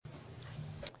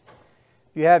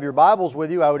If you have your Bibles with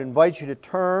you, I would invite you to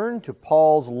turn to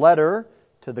Paul's letter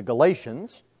to the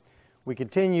Galatians. We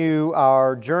continue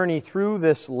our journey through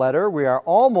this letter. We are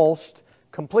almost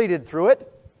completed through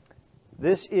it.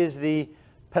 This is the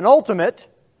penultimate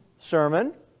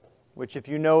sermon, which if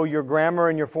you know your grammar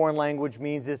and your foreign language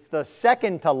means it's the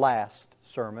second to last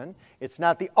sermon. It's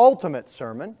not the ultimate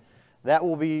sermon. That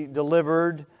will be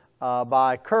delivered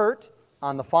by Kurt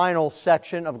on the final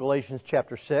section of Galatians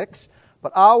chapter 6.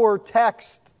 But our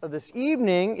text this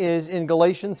evening is in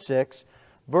Galatians 6,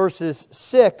 verses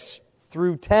 6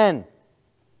 through 10.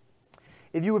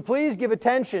 If you would please give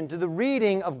attention to the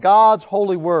reading of God's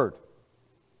holy word.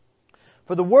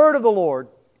 For the word of the Lord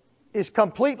is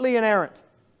completely inerrant.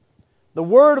 The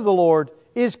word of the Lord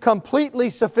is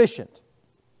completely sufficient.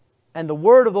 And the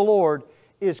word of the Lord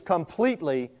is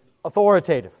completely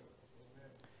authoritative.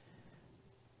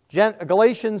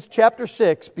 Galatians chapter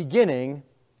 6, beginning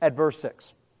at verse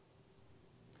 6.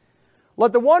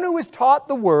 Let the one who is taught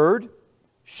the word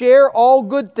share all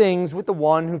good things with the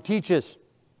one who teaches.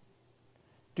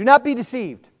 Do not be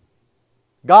deceived.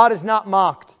 God is not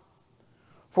mocked.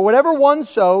 For whatever one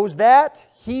sows, that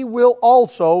he will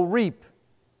also reap.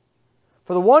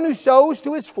 For the one who sows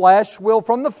to his flesh will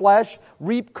from the flesh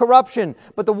reap corruption,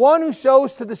 but the one who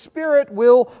sows to the Spirit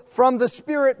will from the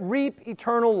Spirit reap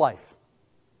eternal life.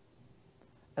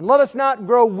 And let us not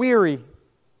grow weary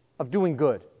of doing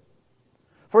good.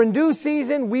 For in due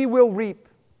season we will reap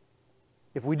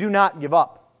if we do not give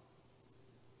up.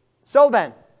 So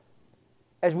then,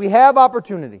 as we have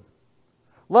opportunity,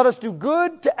 let us do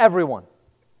good to everyone,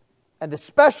 and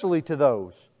especially to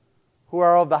those who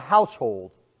are of the household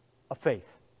of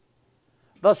faith.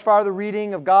 Thus far the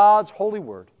reading of God's holy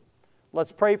word.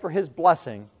 Let's pray for His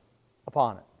blessing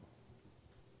upon it.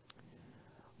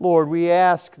 Lord, we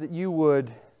ask that you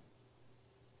would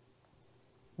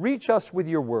reach us with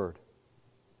your word,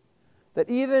 that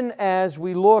even as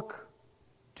we look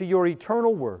to your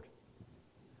eternal word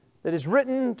that is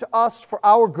written to us for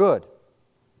our good,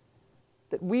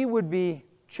 that we would be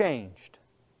changed,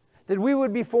 that we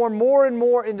would be formed more and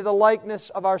more into the likeness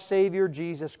of our Savior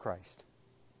Jesus Christ.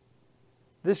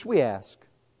 This we ask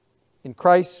in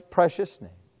Christ's precious name.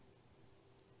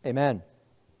 Amen.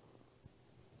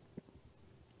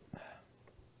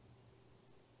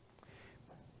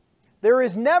 There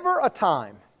is never a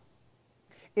time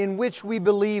in which we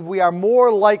believe we are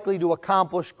more likely to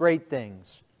accomplish great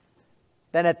things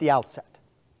than at the outset.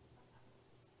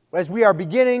 As we are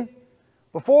beginning,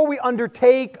 before we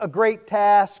undertake a great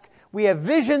task, we have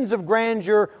visions of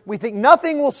grandeur, we think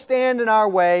nothing will stand in our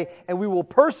way, and we will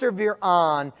persevere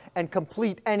on and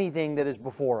complete anything that is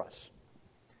before us.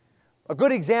 A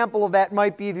good example of that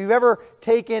might be if you've ever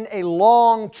taken a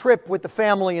long trip with the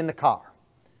family in the car.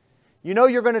 You know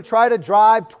you're going to try to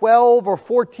drive 12 or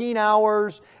 14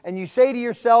 hours, and you say to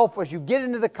yourself as you get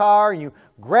into the car and you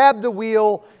grab the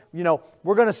wheel,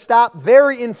 we're going to stop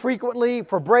very infrequently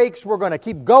for breaks, we're going to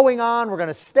keep going on, we're going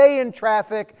to stay in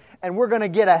traffic, and we're going to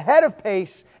get ahead of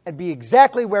pace and be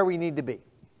exactly where we need to be.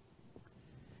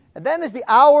 And then as the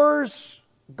hours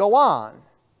go on,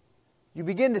 you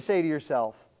begin to say to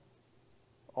yourself,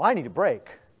 oh, I need a break.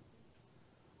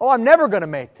 Oh, I'm never going to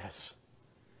make this.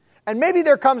 And maybe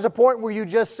there comes a point where you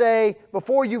just say,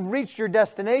 before you've reached your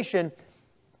destination,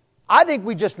 I think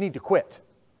we just need to quit.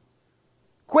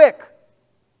 Quick,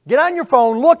 get on your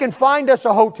phone, look and find us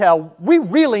a hotel. We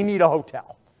really need a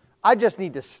hotel. I just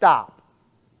need to stop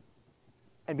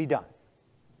and be done.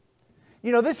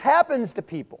 This happens to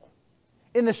people.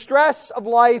 In the stress of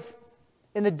life,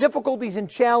 in the difficulties and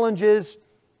challenges,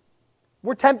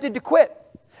 we're tempted to quit.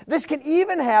 This can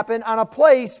even happen on a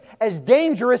place as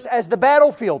dangerous as the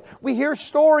battlefield. We hear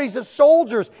stories of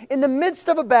soldiers in the midst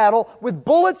of a battle with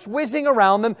bullets whizzing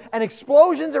around them and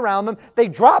explosions around them. They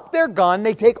drop their gun,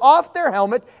 they take off their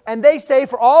helmet, and they say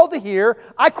for all to hear,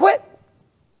 I quit.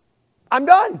 I'm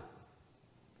done.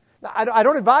 Now, I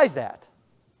don't advise that.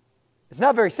 It's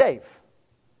not very safe.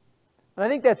 And I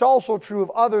think that's also true of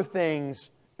other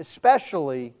things,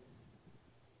 especially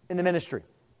in the ministry.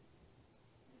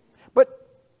 But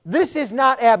this is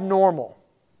not abnormal.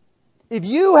 If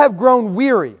you have grown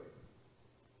weary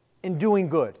in doing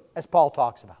good, as Paul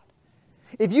talks about,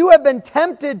 if you have been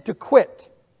tempted to quit,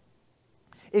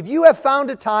 if you have found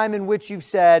a time in which you've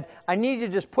said, I need to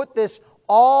just put this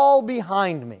all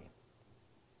behind me,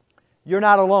 you're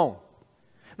not alone.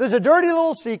 There's a dirty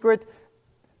little secret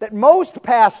that most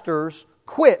pastors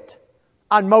quit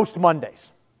on most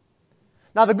Mondays.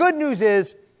 Now the good news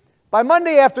is, by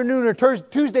Monday afternoon or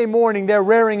Tuesday morning, they're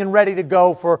raring and ready to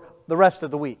go for the rest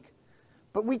of the week.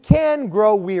 But we can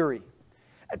grow weary.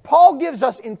 And Paul gives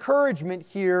us encouragement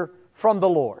here from the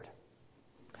Lord.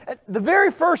 The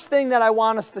very first thing that I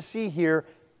want us to see here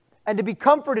and to be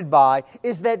comforted by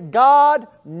is that God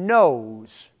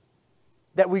knows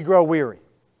that we grow weary.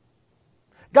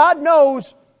 God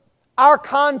knows our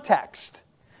context.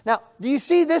 Now, do you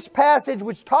see this passage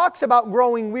which talks about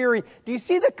growing weary? Do you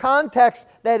see the context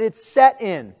that it's set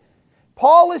in?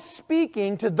 Paul is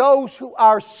speaking to those who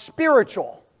are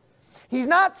spiritual. He's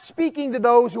not speaking to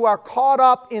those who are caught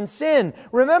up in sin.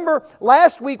 Remember,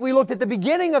 last week we looked at the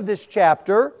beginning of this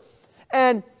chapter,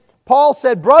 and Paul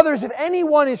said, "Brothers, if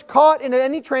anyone is caught in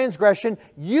any transgression,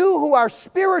 you who are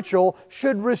spiritual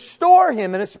should restore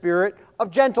him in a spirit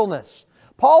of gentleness."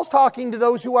 Paul's talking to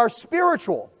those who are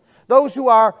spiritual, those who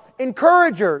are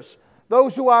encouragers,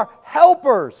 those who are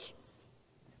helpers.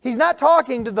 He's not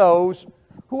talking to those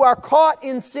who are caught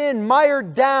in sin,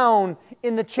 mired down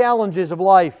in the challenges of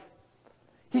life.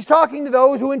 He's talking to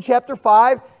those who in chapter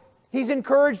 5, he's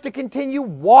encouraged to continue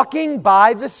walking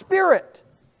by the Spirit.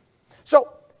 So,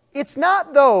 it's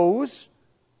not those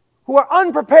who are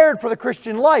unprepared for the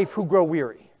Christian life who grow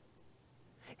weary.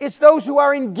 It's those who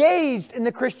are engaged in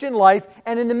the Christian life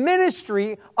and in the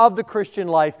ministry of the Christian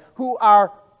life who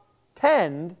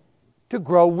tend to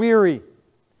grow weary.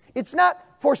 It's not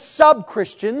for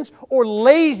sub-Christians or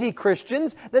lazy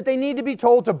Christians that they need to be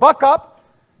told to buck up,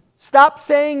 stop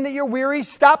saying that you're weary,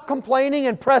 stop complaining,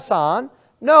 and press on.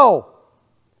 No.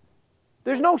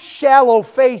 There's no shallow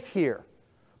faith here.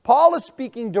 Paul is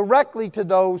speaking directly to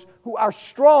those who are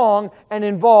strong and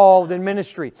involved in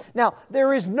ministry. Now,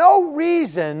 there is no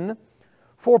reason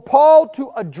for Paul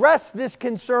to address this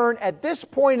concern at this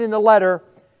point in the letter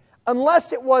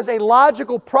unless it was a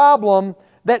logical problem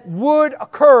that would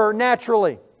occur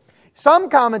naturally. Some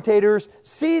commentators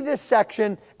see this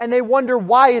section and they wonder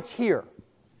why it's here,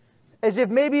 as if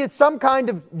maybe it's some kind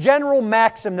of general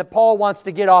maxim that Paul wants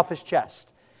to get off his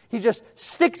chest. He just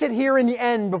sticks it here in the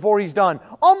end before he's done,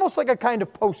 almost like a kind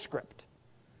of postscript.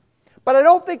 But I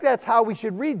don't think that's how we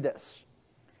should read this.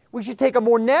 We should take a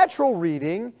more natural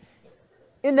reading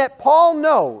in that Paul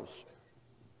knows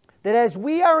that as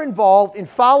we are involved in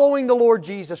following the Lord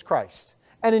Jesus Christ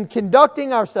and in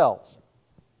conducting ourselves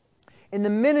in the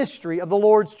ministry of the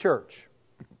Lord's church,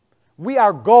 we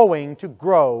are going to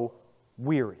grow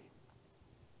weary.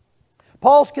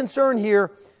 Paul's concern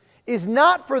here is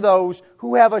not for those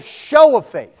who have a show of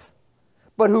faith,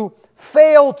 but who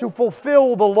fail to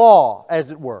fulfill the law, as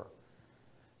it were.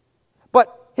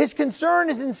 But his concern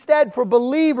is instead for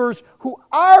believers who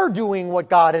are doing what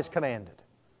God has commanded,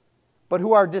 but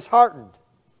who are disheartened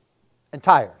and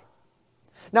tired.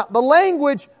 Now, the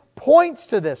language points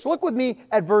to this. Look with me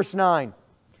at verse 9.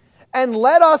 "And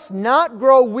let us not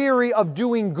grow weary of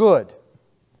doing good."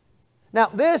 Now,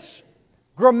 this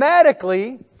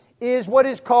grammatically is what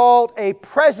is called a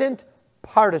present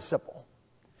participle.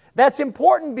 That's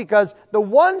important because the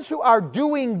ones who are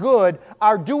doing good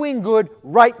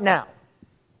right now.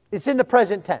 It's in the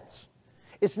present tense.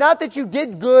 It's not that you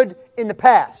did good in the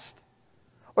past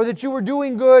or that you were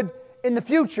doing good in the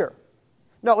future.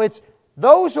 No, it's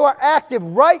those who are active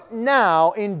right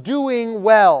now in doing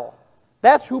well.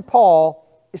 That's who Paul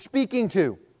is speaking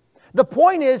to. The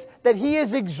point is that he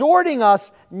is exhorting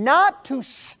us not to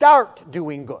start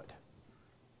doing good,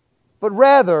 but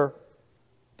rather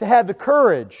to have the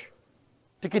courage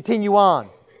to continue on.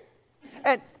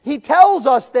 And he tells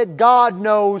us that God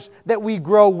knows that we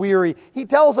grow weary. He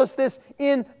tells us this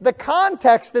in the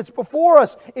context that's before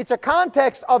us. It's a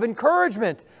context of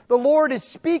encouragement. The Lord is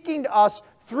speaking to us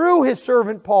through His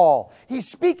servant Paul. He's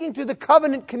speaking to the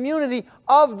covenant community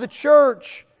of the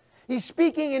church. He's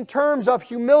speaking in terms of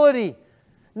humility.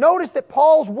 Notice that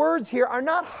Paul's words here are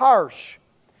not harsh.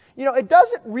 You know, it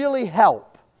doesn't really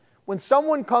help when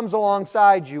someone comes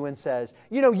alongside you and says,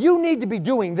 you need to be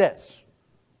doing this.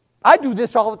 I do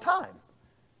this all the time.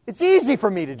 It's easy for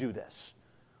me to do this.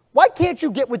 Why can't you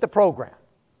get with the program?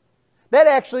 That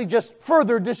actually just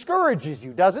further discourages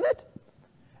you, doesn't it?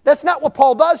 That's not what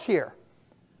Paul does here.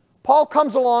 Paul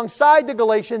comes alongside the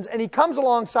Galatians and he comes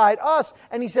alongside us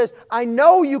and he says, I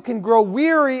know you can grow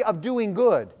weary of doing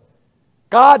good.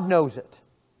 God knows it.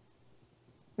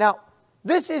 Now,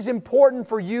 this is important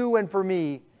for you and for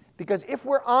me because if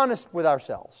we're honest with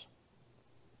ourselves,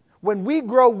 when we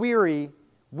grow weary,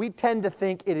 we tend to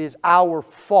think it is our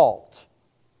fault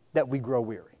that we grow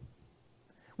weary.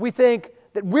 We think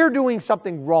that we're doing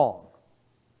something wrong,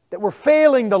 that we're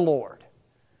failing the Lord,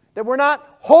 that we're not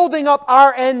holding up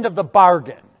our end of the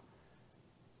bargain.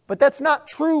 But that's not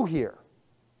true here.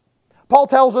 Paul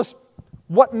tells us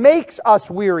what makes us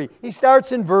weary. He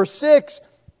starts in verse 6.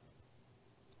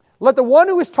 Let the one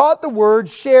who is taught the word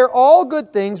share all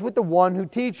good things with the one who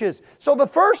teaches. So the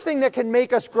first thing that can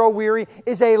make us grow weary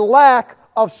is a lack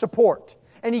of support.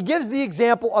 And he gives the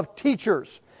example of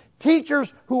teachers.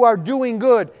 Teachers who are doing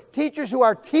good. Teachers who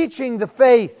are teaching the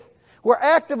faith. Who are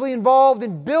actively involved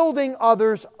in building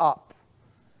others up.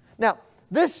 Now,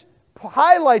 this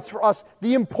highlights for us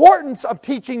the importance of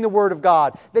teaching the Word of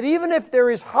God. That even if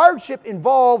there is hardship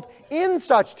involved in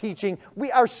such teaching,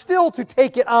 we are still to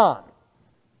take it on.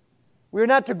 We are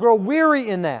not to grow weary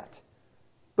in that.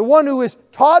 The one who is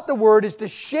taught the Word is to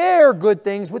share good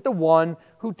things with the one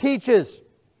who teaches.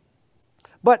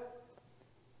 But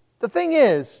the thing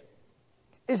is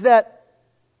that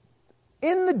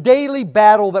in the daily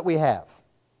battle that we have,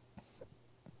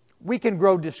 we can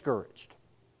grow discouraged.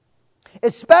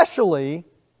 Especially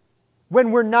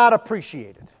when we're not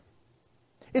appreciated.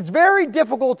 It's very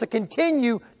difficult to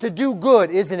continue to do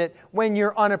good, isn't it, when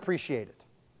you're unappreciated.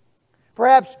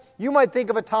 Perhaps you might think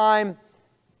of a time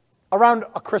around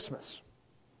a Christmas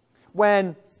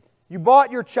when you bought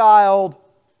your child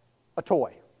a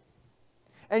toy.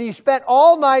 And you spent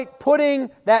all night putting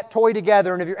that toy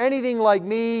together. And if you're anything like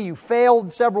me, you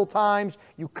failed several times.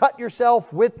 You cut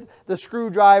yourself with the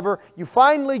screwdriver. You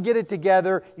finally get it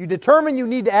together. You determine you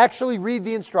need to actually read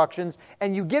the instructions.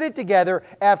 And you get it together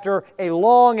after a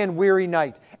long and weary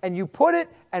night. And you put it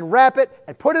and wrap it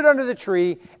and put it under the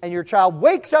tree. And your child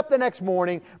wakes up the next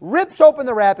morning, rips open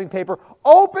the wrapping paper,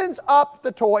 opens up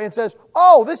the toy and says,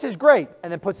 "Oh, this is great,"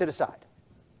 and then puts it aside.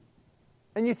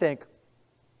 And you think,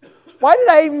 why did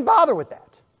I even bother with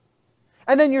that?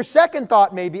 And then your second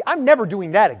thought may be, I'm never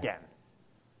doing that again.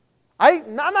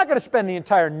 I'm not going to spend the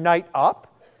entire night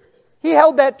up. He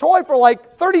held that toy for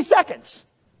like 30 seconds.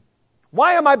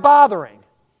 Why am I bothering?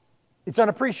 It's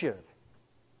unappreciative.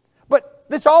 But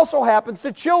this also happens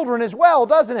to children as well,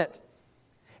 doesn't it?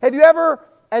 Have you ever,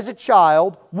 as a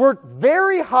child, worked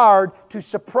very hard to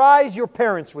surprise your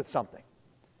parents with something?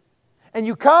 And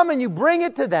you come and you bring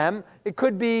it to them. It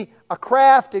could be a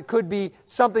craft. It could be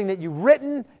something that you've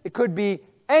written. It could be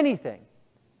anything.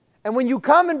 And when you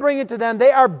come and bring it to them,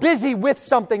 they are busy with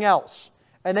something else.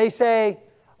 And they say,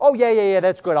 "Oh, yeah,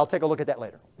 that's good. I'll take a look at that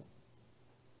later."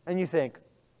 And you think,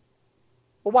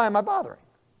 well, why am I bothering?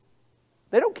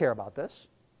 They don't care about this.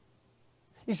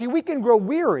 You see, we can grow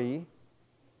weary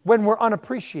when we're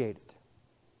unappreciated.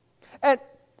 And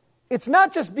it's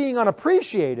not just being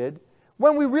unappreciated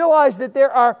when we realize that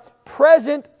there are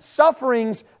present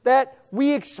sufferings that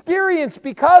we experience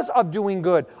because of doing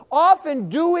good. Often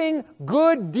doing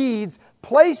good deeds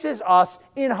places us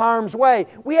in harm's way.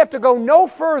 We have to go no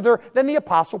further than the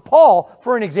Apostle Paul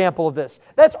for an example of this.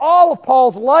 That's all of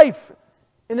Paul's life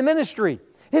in the ministry.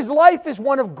 His life is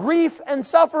one of grief and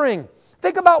suffering.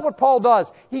 Think about what Paul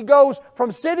does. He goes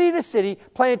from city to city,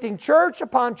 planting church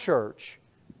upon church.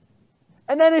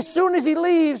 And then as soon as he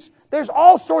leaves, there's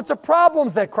all sorts of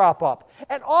problems that crop up.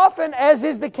 And often, as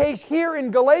is the case here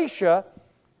in Galatia,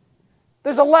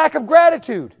 there's a lack of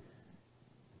gratitude.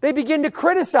 They begin to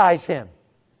criticize him,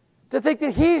 to think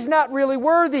that he's not really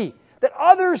worthy, that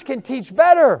others can teach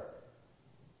better.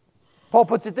 Paul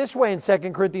puts it this way in 2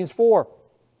 Corinthians 4.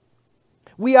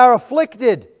 We are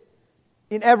afflicted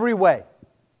in every way,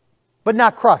 but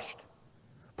not crushed.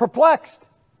 Perplexed,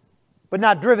 but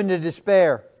not driven to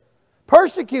despair.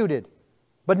 Persecuted,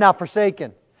 but not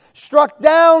forsaken. Struck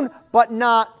down, but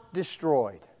not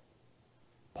destroyed.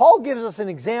 Paul gives us an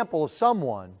example of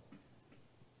someone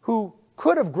who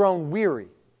could have grown weary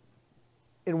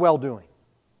in well-doing.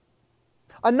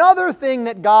 Another thing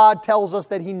that God tells us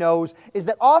that He knows is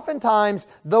that oftentimes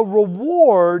the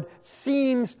reward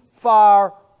seems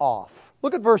far off.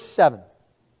 Look at verse 7.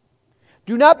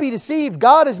 Do not be deceived,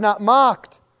 God is not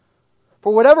mocked.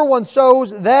 For whatever one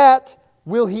sows, that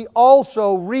will he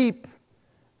also reap.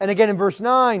 And again in verse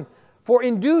 9, for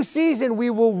in due season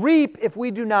we will reap if we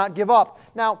do not give up.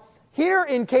 Now, here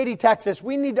in Katy, Texas,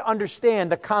 we need to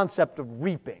understand the concept of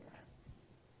reaping.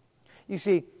 You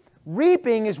see,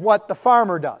 reaping is what the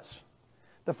farmer does.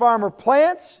 The farmer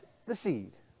plants the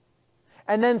seed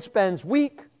and then spends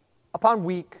week upon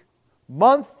week,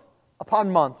 month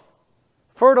upon month,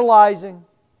 fertilizing,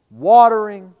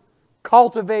 watering,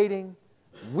 cultivating,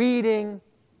 weeding,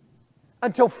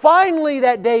 until finally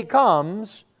that day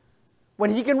comes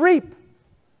when he can reap,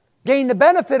 gain the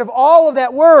benefit of all of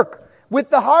that work with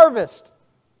the harvest.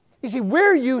 You see,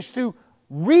 we're used to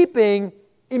reaping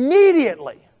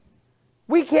immediately.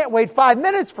 We can't wait 5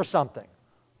 minutes for something,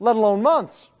 let alone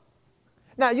months.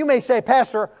 Now, you may say,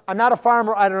 Pastor, I'm not a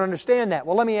farmer, I don't understand that.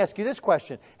 Well, let me ask you this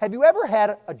question. Have you ever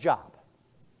had a job?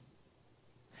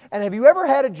 And have you ever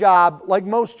had a job, like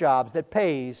most jobs, that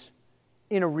pays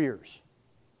in arrears?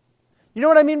 You know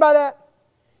what I mean by that?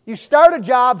 You start a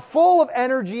job full of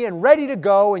energy and ready to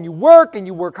go, and you work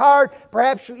hard.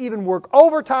 Perhaps you even work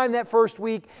overtime that first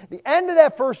week. The end of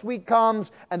that first week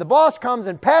comes, and the boss comes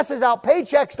and passes out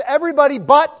paychecks to everybody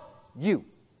but you.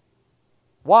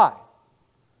 Why?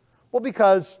 Well,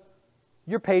 because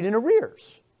you're paid in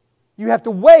arrears. You have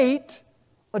to wait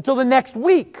until the next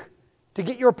week to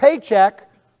get your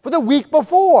paycheck for the week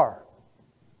before.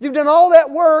 You've done all that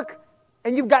work,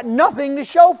 and you've got nothing to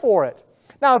show for it.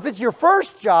 Now, if it's your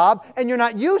first job and you're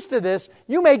not used to this,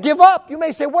 you may give up. You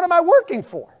may say, what am I working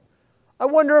for? I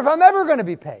wonder if I'm ever going to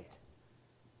be paid.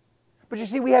 But you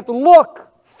see, we have to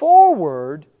look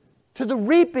forward to the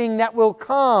reaping that will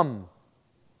come.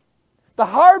 The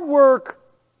hard work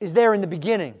is there in the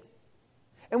beginning.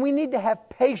 And we need to have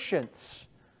patience.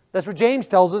 That's what James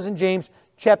tells us in James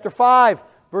chapter 5,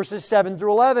 verses 7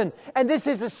 through 11. And this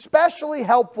is especially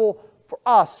helpful for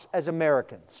us as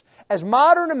Americans. As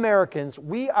modern Americans,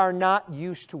 we are not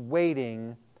used to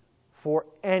waiting for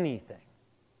anything.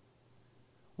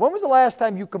 When was the last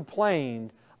time you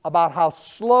complained about how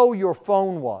slow your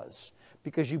phone was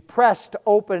because you pressed to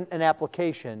open an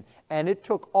application and it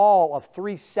took all of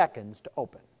 3 seconds to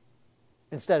open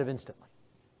instead of instantly?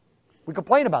 We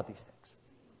complain about these things.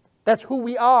 That's who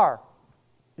we are.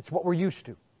 It's what we're used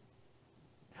to.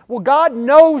 Well, God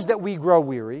knows that we grow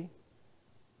weary.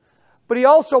 But He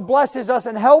also blesses us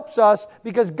and helps us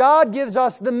because God gives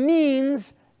us the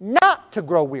means not to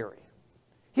grow weary.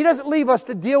 He doesn't leave us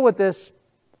to deal with this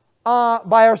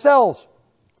by ourselves.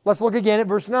 Let's look again at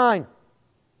verse 9.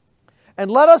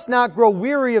 And let us not grow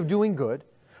weary of doing good,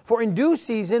 for in due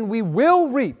season we will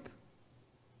reap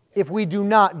if we do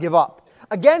not give up.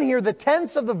 Again here, the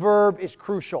tense of the verb is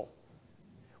crucial.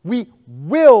 We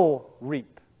will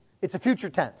reap. It's a future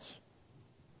tense.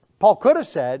 Paul could have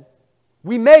said,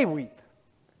 we may reap.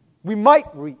 We might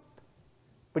reap,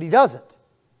 but he doesn't.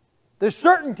 There's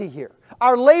certainty here.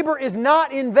 Our labor is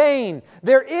not in vain.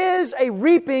 There is a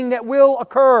reaping that will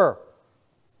occur.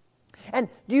 And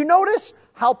do you notice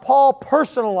how Paul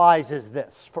personalizes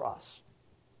this for us?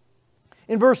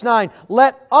 In verse 9,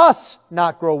 let us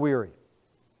not grow weary.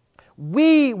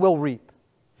 We will reap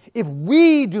if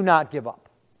we do not give up.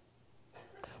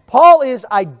 Paul is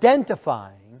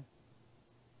identifying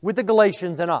with the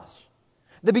Galatians and us.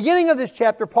 The beginning of this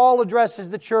chapter, Paul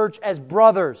addresses the church as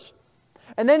brothers.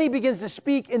 And then he begins to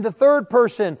speak in the third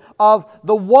person of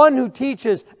the one who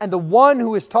teaches and the one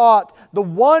who is taught, the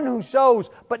one who sows.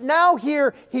 But now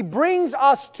here he brings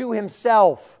us to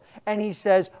himself and he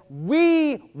says,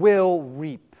 we will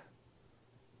reap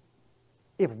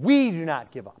if we do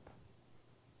not give up.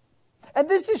 And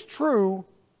this is true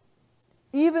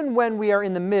even when we are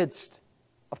in the midst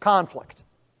of conflict.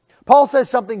 Paul says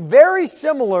something very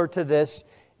similar to this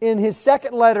in his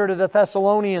second letter to the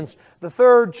Thessalonians, the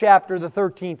 3rd chapter, the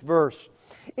 13th verse.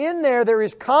 In there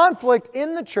is conflict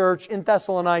in the church in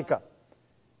Thessalonica.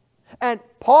 And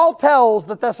Paul tells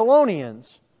the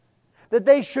Thessalonians that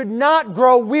they should not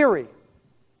grow weary,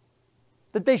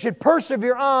 that they should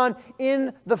persevere on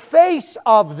in the face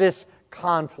of this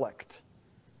conflict.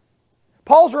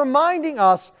 Paul's reminding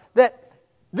us that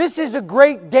this is a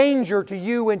great danger to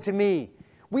you and to me.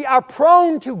 We are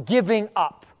prone to giving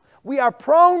up. We are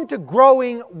prone to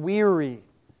growing weary.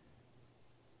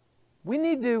 We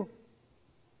need to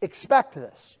expect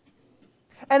this.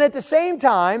 And at the same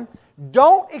time,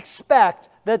 don't expect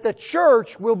that the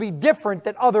church will be different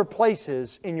than other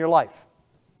places in your life.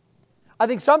 I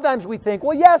think sometimes we think,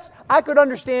 well, yes, I could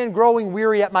understand growing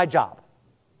weary at my job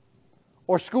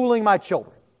or schooling my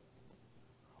children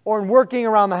or in working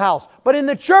around the house. But in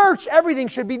the church, everything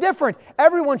should be different.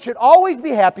 Everyone should always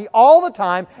be happy all the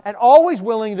time and always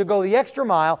willing to go the extra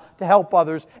mile to help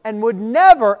others and would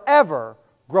never, ever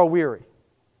grow weary.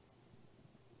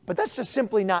 But that's just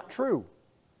simply not true.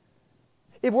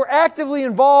 If we're actively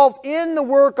involved in the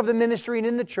work of the ministry and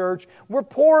in the church, we're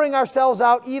pouring ourselves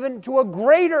out even to a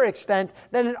greater extent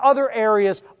than in other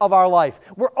areas of our life.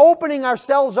 We're opening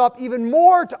ourselves up even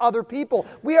more to other people.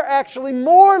 We are actually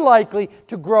more likely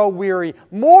to grow weary,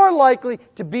 more likely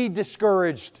to be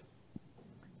discouraged.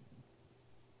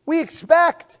 We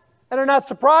expect and are not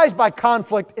surprised by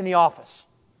conflict in the office.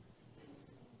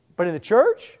 But in the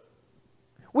church,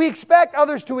 we expect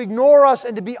others to ignore us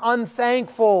and to be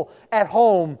unthankful at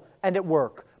home and at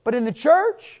work. But in the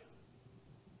church,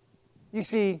 you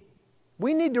see,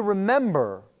 we need to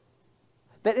remember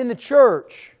that in the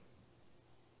church,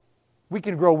 we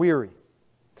can grow weary.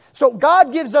 So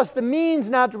God gives us the means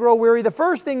not to grow weary. The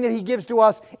first thing that He gives to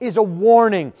us is a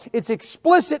warning. It's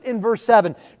explicit in verse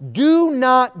 7. Do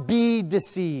not be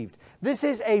deceived. This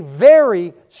is a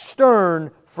very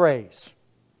stern phrase.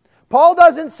 Paul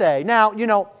doesn't say, now,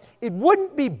 it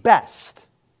wouldn't be best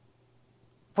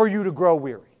for you to grow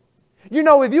weary. You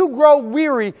know, if you grow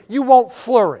weary, you won't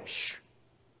flourish.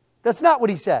 That's not what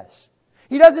he says.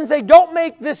 He doesn't say, don't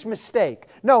make this mistake.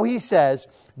 No, he says,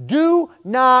 do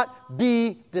not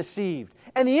be deceived.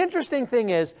 And the interesting thing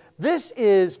is, this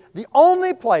is the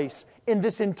only place in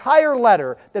this entire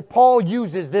letter that Paul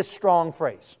uses this strong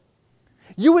phrase.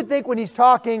 You would think when he's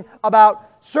talking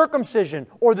about circumcision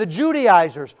or the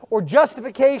Judaizers or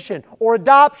justification or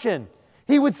adoption,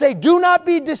 he would say, do not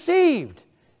be deceived.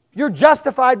 You're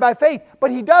justified by faith.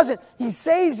 But he doesn't. He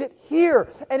saves it here.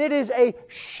 And it is a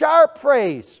sharp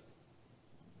phrase.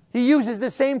 He uses the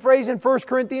same phrase in 1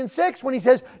 Corinthians 6 when he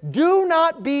says, do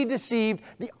not be deceived.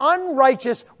 The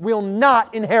unrighteous will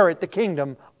not inherit the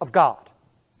kingdom of God.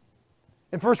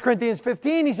 In 1 Corinthians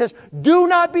 15 he says, do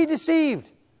not be deceived.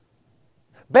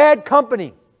 Bad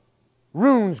company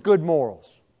ruins good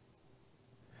morals.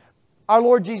 Our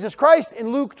Lord Jesus Christ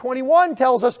in Luke 21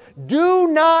 tells us, do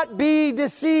not be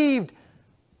deceived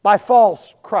by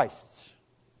false Christs.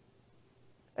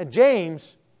 And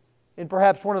James, in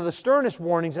perhaps one of the sternest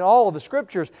warnings in all of the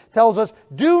Scriptures, tells us,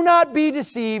 do not be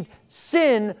deceived,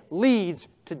 sin leads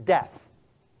to death.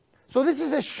 So this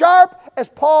is as sharp as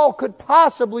Paul could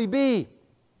possibly be.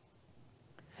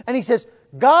 And he says,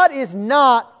 God is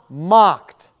not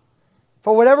mocked.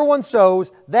 For whatever one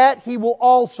sows, that he will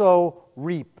also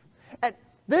reap. And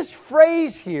this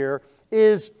phrase here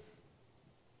is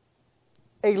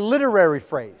a literary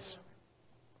phrase.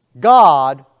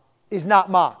 God is not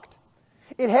mocked.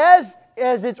 It has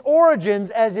as its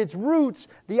origins, as its roots,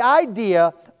 the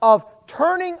idea of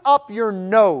turning up your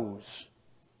nose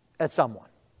at someone.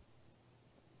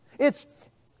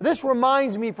 This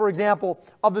reminds me, for example,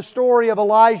 of the story of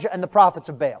Elijah and the prophets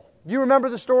of Baal. Do you remember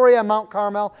the story on Mount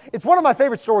Carmel? It's one of my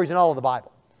favorite stories in all of the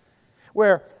Bible,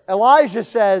 where Elijah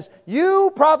says,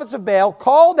 you prophets of Baal,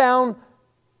 call down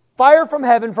fire from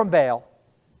heaven from Baal,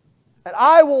 and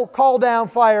I will call down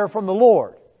fire from the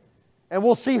Lord, and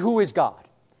we'll see who is God.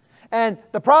 And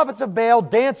the prophets of Baal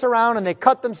dance around and they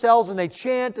cut themselves and they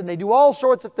chant and they do all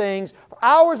sorts of things for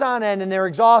hours on end and they're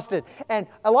exhausted. And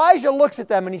Elijah looks at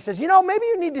them and he says, you know, maybe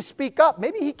you need to speak up.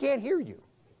 Maybe he can't hear you.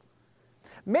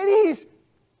 Maybe he's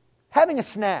having a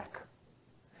snack.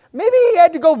 Maybe he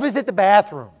had to go visit the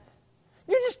bathroom.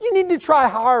 You need to try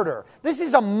harder. This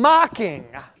is a mocking.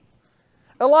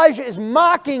 Elijah is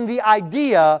mocking the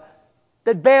idea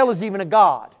that Baal is even a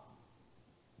god.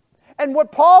 And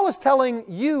what Paul is telling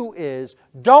you is,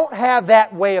 don't have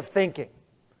that way of thinking.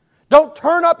 Don't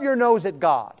turn up your nose at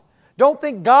God. Don't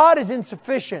think God is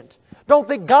insufficient. Don't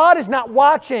think God is not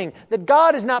watching, that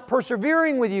God is not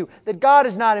persevering with you, that God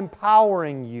is not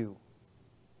empowering you.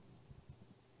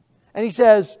 And he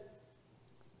says,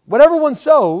 whatever one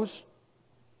sows,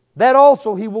 that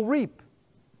also he will reap.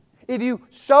 If you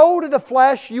sow to the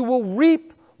flesh, you will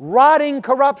reap rotting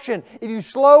corruption. If you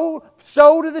sow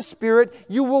to the Spirit,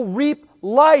 you will reap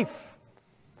life.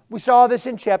 We saw this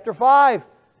in chapter 5.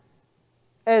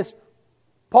 As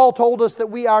Paul told us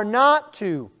that we are not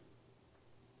to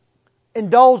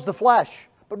indulge the flesh,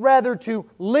 but rather to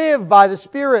live by the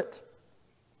Spirit.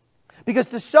 Because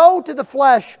to sow to the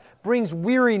flesh brings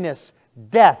weariness,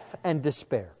 death, and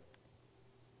despair.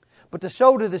 But to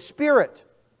sow to the Spirit,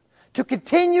 to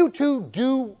continue to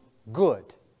do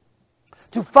good,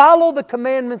 to follow the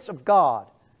commandments of God,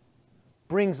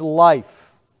 brings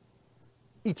life,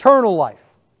 eternal life.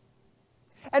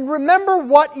 And remember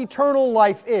what eternal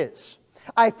life is.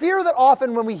 I fear that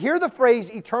often when we hear the phrase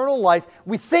eternal life,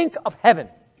 we think of heaven.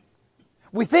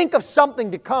 We think of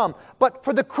something to come. But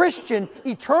for the Christian,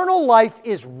 eternal life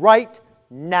is right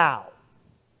now.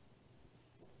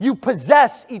 You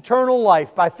possess eternal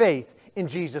life by faith in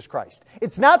Jesus Christ.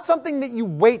 It's not something that you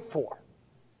wait for.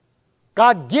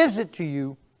 God gives it to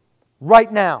you right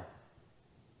now.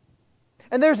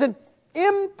 And there's an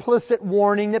implicit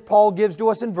warning that Paul gives to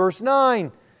us in verse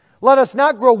 9. Let us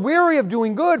not grow weary of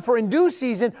doing good, for in due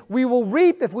season we will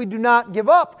reap if we do not give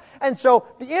up. And so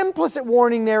the implicit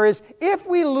warning there is, if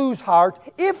we lose heart,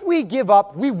 if we give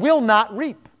up, we will not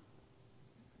reap.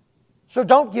 So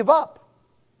don't give up.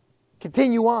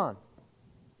 Continue on.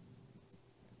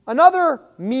 Another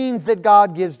means that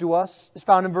God gives to us is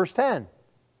found in verse 10.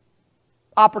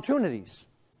 Opportunities.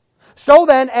 So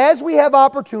then, as we have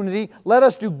opportunity, let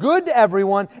us do good to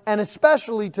everyone, and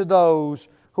especially to those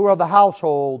who are of the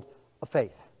household of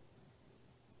faith.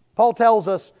 Paul tells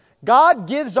us, God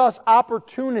gives us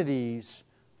opportunities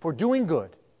for doing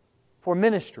good, for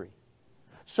ministry,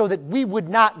 so that we would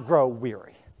not grow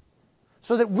weary,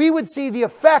 so that we would see the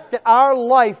effect that our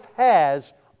life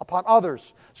has upon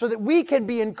others, so that we can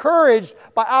be encouraged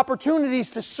by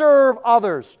opportunities to serve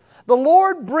others. The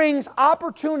Lord brings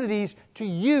opportunities to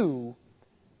you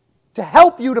to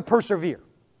help you to persevere.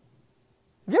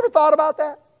 Have you ever thought about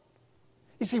that?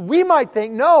 You see, we might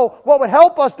think, no, what would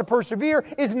help us to persevere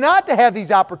is not to have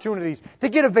these opportunities, to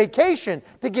get a vacation,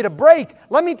 to get a break.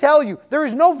 Let me tell you, there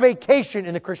is no vacation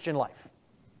in the Christian life.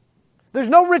 There's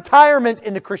no retirement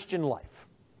in the Christian life.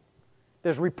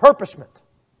 There's repurposement.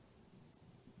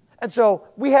 And so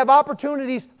we have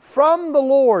opportunities from the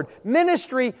Lord,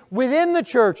 ministry within the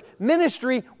church,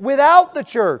 ministry without the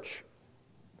church.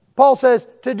 Paul says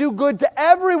to do good to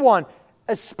everyone,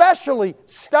 especially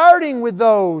starting with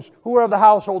those who are of the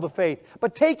household of faith,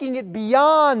 but taking it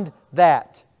beyond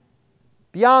that,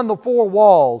 beyond the four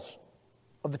walls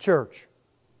of the church.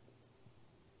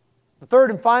 The third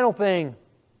and final thing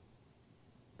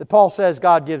that Paul says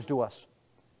God gives to us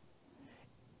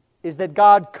is that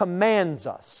God commands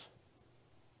us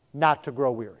not to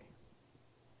grow weary.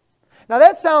 Now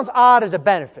that sounds odd as a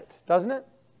benefit, doesn't it?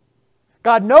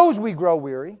 God knows we grow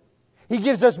weary. He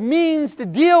gives us means to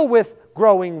deal with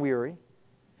growing weary.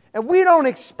 And we don't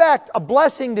expect a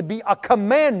blessing to be a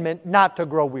commandment not to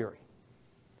grow weary.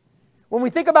 When we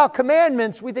think about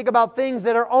commandments, we think about things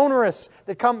that are onerous,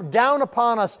 that come down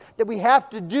upon us, that we have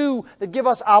to do, that give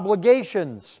us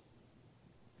obligations.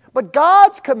 But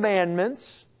God's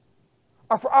commandments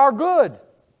are for our good.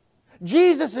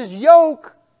 Jesus'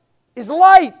 yoke is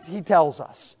light, he tells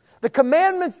us. The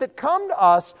commandments that come to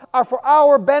us are for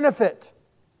our benefit.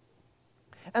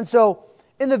 And so,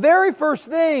 in the very first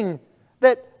thing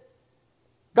that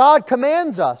God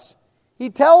commands us, He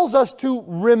tells us to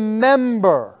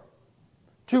remember.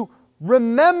 To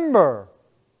remember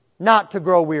not to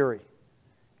grow weary.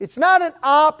 It's not an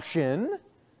option.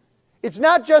 It's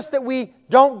not just that we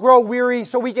don't grow weary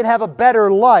so we can have a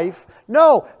better life.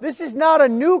 No, this is not a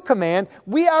new command.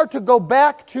 We are to go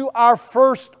back to our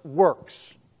first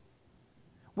works.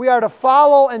 We are to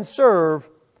follow and serve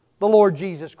the Lord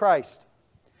Jesus Christ.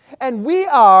 And we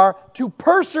are to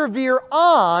persevere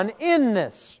on in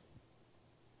this.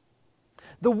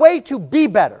 The way to be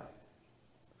better,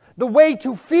 the way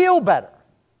to feel better,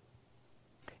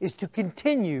 is to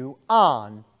continue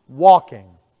on walking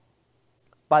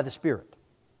by the Spirit.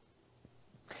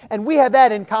 And we have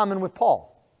that in common with Paul.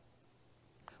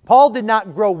 Paul did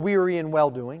not grow weary in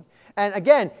well-doing. And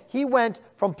again, he went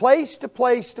from place to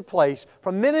place to place,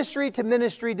 from ministry to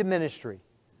ministry to ministry,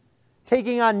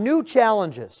 taking on new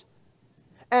challenges.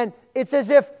 And it's as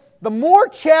if the more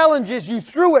challenges you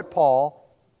threw at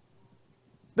Paul,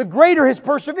 the greater his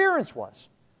perseverance was.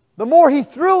 The more he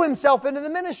threw himself into the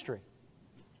ministry.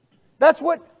 That's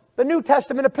what the New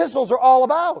Testament epistles are all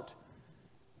about.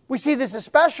 We see this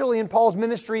especially in Paul's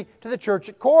ministry to the church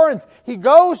at Corinth. He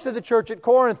goes to the church at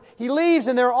Corinth. He leaves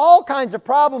and there are all kinds of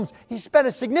problems. He spent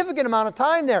a significant amount of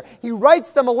time there. He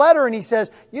writes them a letter and he says,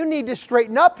 you need to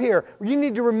straighten up here. You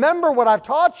need to remember what I've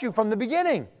taught you from the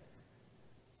beginning.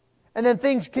 And then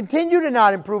things continue to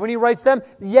not improve and he writes them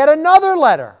yet another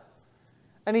letter.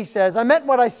 And he says, I meant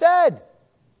what I said.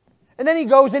 And then he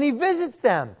goes and he visits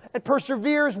them and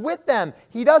perseveres with them.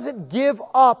 He doesn't give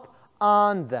up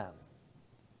on them.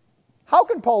 How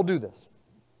can Paul do this?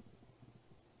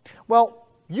 Well,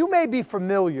 you may be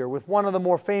familiar with one of the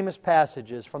more famous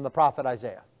passages from the prophet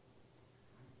Isaiah,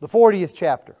 the 40th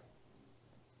chapter.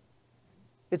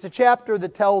 It's a chapter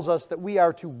that tells us that we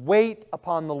are to wait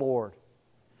upon the Lord,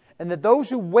 and that those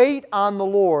who wait on the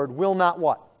Lord will not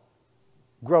what?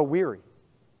 Grow weary.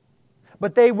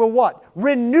 But they will what?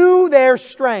 Renew their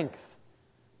strength,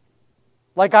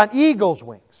 like on eagle's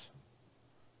wings.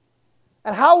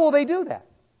 And how will they do that?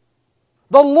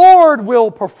 The Lord will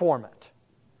perform it.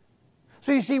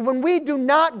 So you see, when we do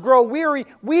not grow weary,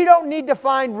 we don't need to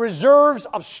find reserves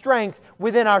of strength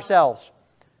within ourselves.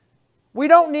 We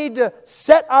don't need to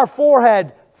set our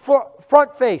forehead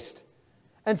front-faced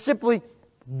and simply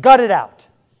gut it out.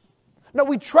 No,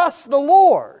 we trust the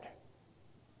Lord.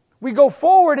 We go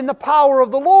forward in the power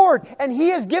of the Lord, and He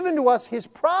has given to us His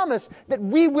promise that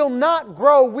we will not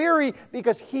grow weary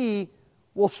because He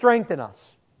will strengthen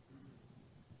us.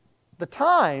 The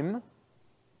time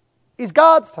is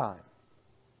God's time.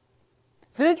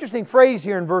 It's an interesting phrase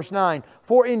here in verse 9.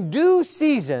 For in due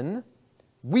season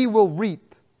we will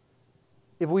reap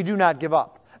if we do not give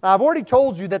up. Now I've already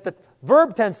told you that the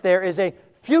verb tense there is a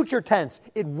future tense.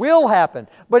 It will happen.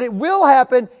 But it will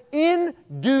happen in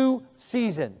due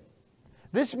season.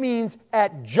 This means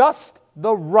at just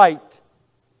the right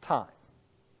time.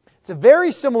 It's a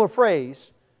very similar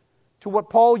phrase to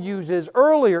what Paul uses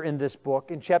earlier in this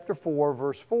book in chapter 4,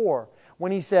 verse 4,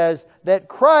 when he says that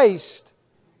Christ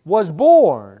was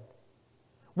born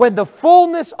when the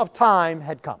fullness of time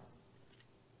had come.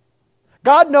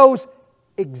 God knows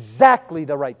exactly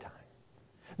the right time.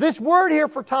 This word here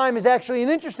for time is actually an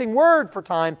interesting word for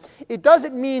time. It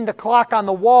doesn't mean the clock on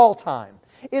the wall time.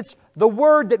 It's the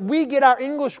word that we get our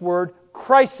English word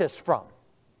crisis from.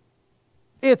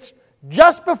 It's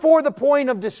just before the point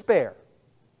of despair.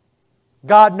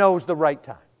 God knows the right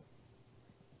time.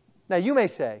 Now you may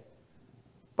say,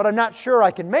 but I'm not sure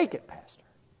I can make it, Pastor.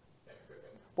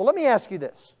 Well, let me ask you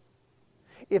this.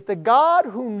 If the God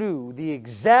who knew the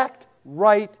exact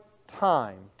right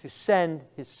time to send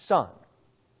His Son,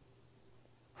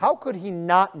 how could He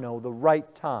not know the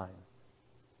right time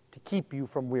to keep you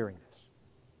from weariness?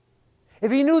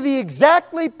 If He knew the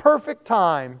exactly perfect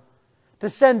time to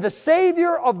send the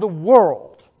Savior of the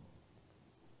world,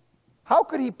 how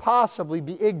could He possibly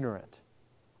be ignorant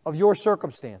of your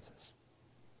circumstances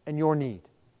and your need?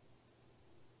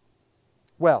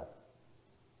 Well,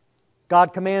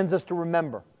 God commands us to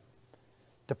remember,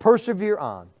 to persevere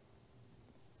on,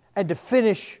 and to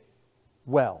finish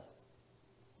well.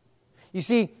 You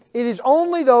see, it is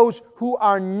only those who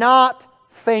are not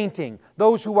fainting,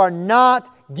 those who are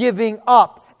not giving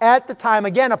up at the time,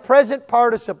 again, a present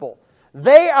participle,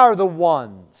 they are the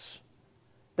ones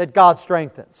that God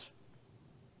strengthens.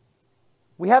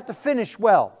 We have to finish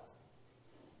well.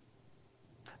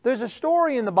 There's a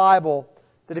story in the Bible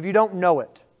that if you don't know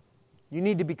it, you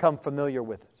need to become familiar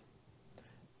with it.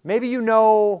 Maybe you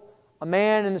know a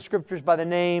man in the Scriptures by the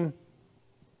name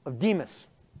of Demas.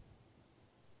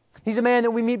 He's a man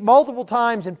that we meet multiple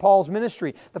times in Paul's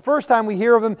ministry. The first time we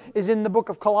hear of him is in the book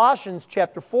of Colossians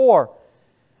chapter 4,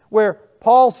 where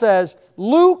Paul says,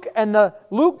 Luke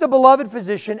the beloved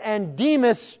physician and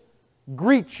Demas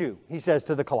greet you, he says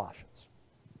to the Colossians.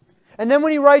 And then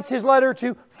when he writes his letter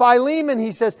to Philemon,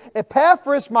 he says,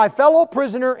 Epaphras, my fellow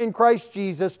prisoner in Christ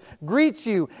Jesus, greets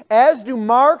you, as do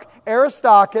Mark,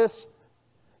 Aristarchus,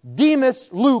 Demas,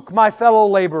 Luke, my fellow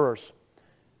laborers.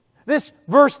 This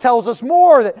verse tells us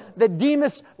more, that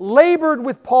Demas labored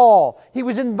with Paul. He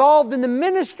was involved in the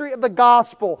ministry of the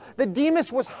gospel. That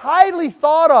Demas was highly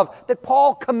thought of. That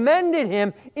Paul commended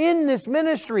him in this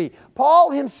ministry. Paul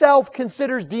himself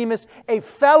considers Demas a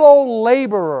fellow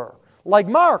laborer, like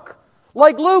Mark,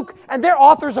 like Luke, and they're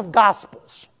authors of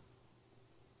gospels.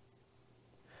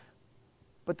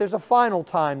 But there's a final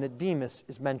time that Demas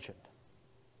is mentioned.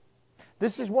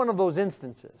 This is one of those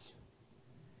instances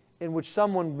in which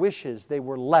someone wishes they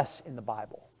were less in the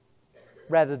Bible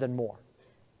rather than more.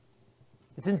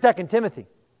 It's in 2 Timothy,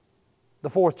 the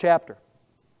 4th chapter.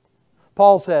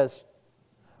 Paul says,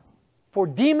 For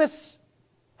Demas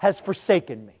has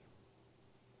forsaken me,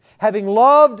 having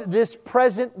loved this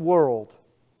present world,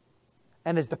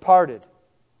 and has departed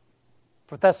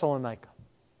for Thessalonica.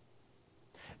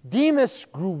 Demas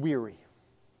grew weary.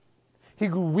 He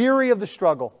grew weary of the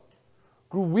struggle,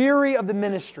 grew weary of the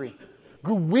ministry,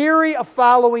 grew weary of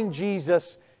following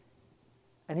Jesus,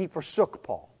 and he forsook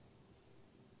Paul.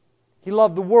 He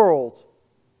loved the world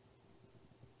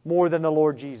more than the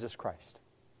Lord Jesus Christ.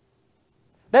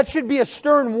 That should be a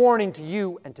stern warning to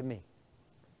you and to me.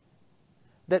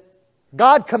 That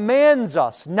God commands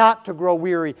us not to grow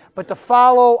weary, but to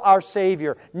follow our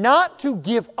Savior. Not to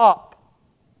give up,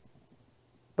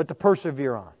 but to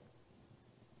persevere on.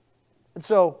 And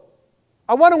so,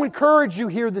 I want to encourage you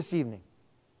here this evening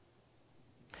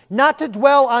not to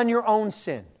dwell on your own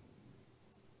sin,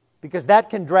 because that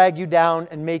can drag you down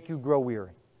and make you grow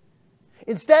weary.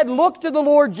 Instead, look to the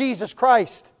Lord Jesus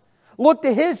Christ. Look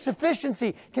to His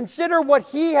sufficiency. Consider what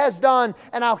He has done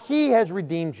and how He has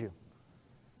redeemed you.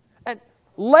 And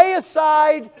lay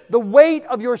aside the weight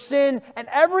of your sin and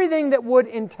everything that would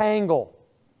entangle.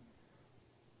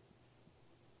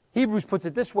 Hebrews puts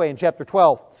it this way in chapter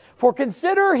 12. For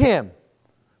consider Him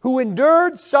who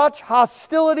endured such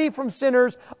hostility from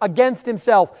sinners against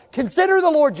Himself. Consider the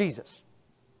Lord Jesus,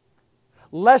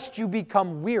 lest you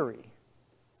become weary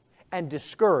and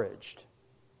discouraged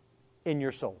in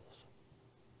your souls.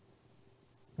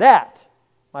 That,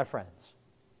 my friends,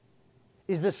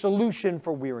 is the solution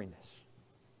for weariness.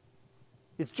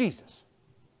 It's Jesus.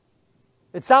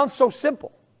 It sounds so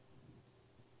simple,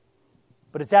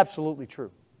 but it's absolutely true.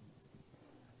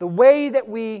 The way that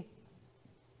we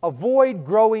avoid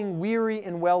growing weary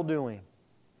in well-doing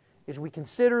is we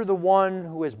consider the one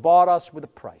who has bought us with a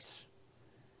price.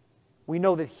 We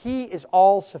know that He is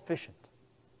all sufficient.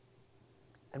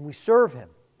 And we serve Him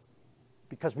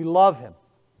because we love Him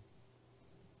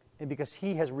and because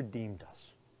He has redeemed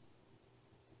us.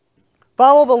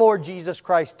 Follow the Lord Jesus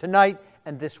Christ tonight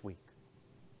and this week.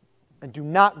 And do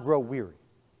not grow weary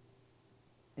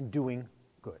in doing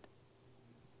good.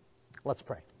 Let's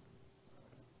pray.